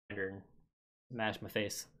and smash my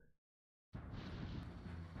face.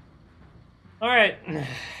 Alright.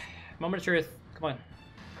 Moment of truth. Come on.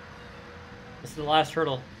 This is the last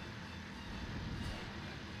hurdle.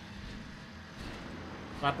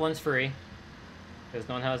 Lap 1's free. Because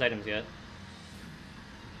no one has items yet.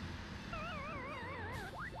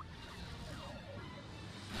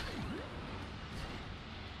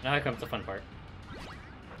 Now comes the fun part.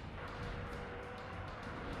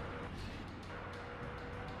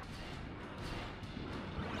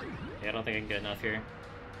 Yeah, I don't think I can get enough here.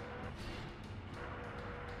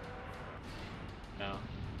 No.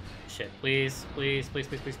 Shit, please, please, please,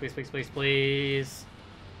 please, please, please, please, please, please.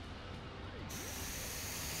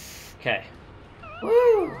 Okay.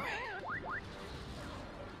 Woo!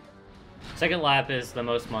 Second lap is the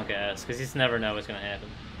most Monka-esque, because you just never know what's gonna happen.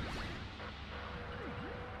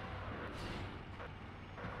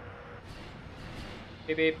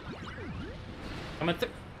 Beep beep. Coming through.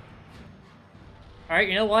 Alright,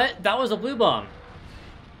 you know what? That was a blue bomb.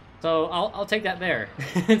 So I'll take that there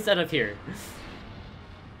instead of here.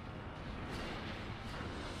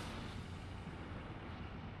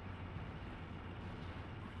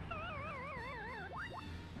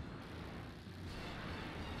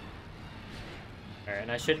 Alright,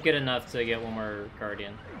 and I should get enough to get one more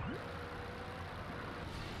Guardian.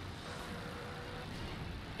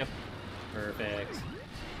 Yep. Perfect.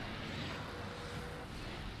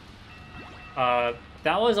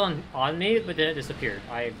 That was on me, but then it disappeared.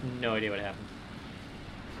 I have no idea what happened.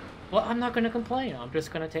 Well, I'm not gonna complain. I'm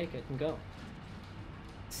just gonna take it and go.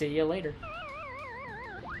 See you later.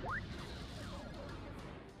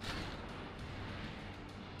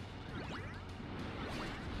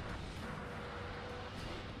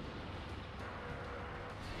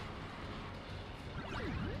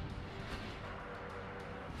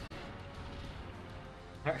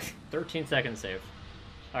 Alright, 13 seconds saved.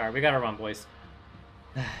 Alright, we gotta run, boys.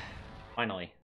 Finally.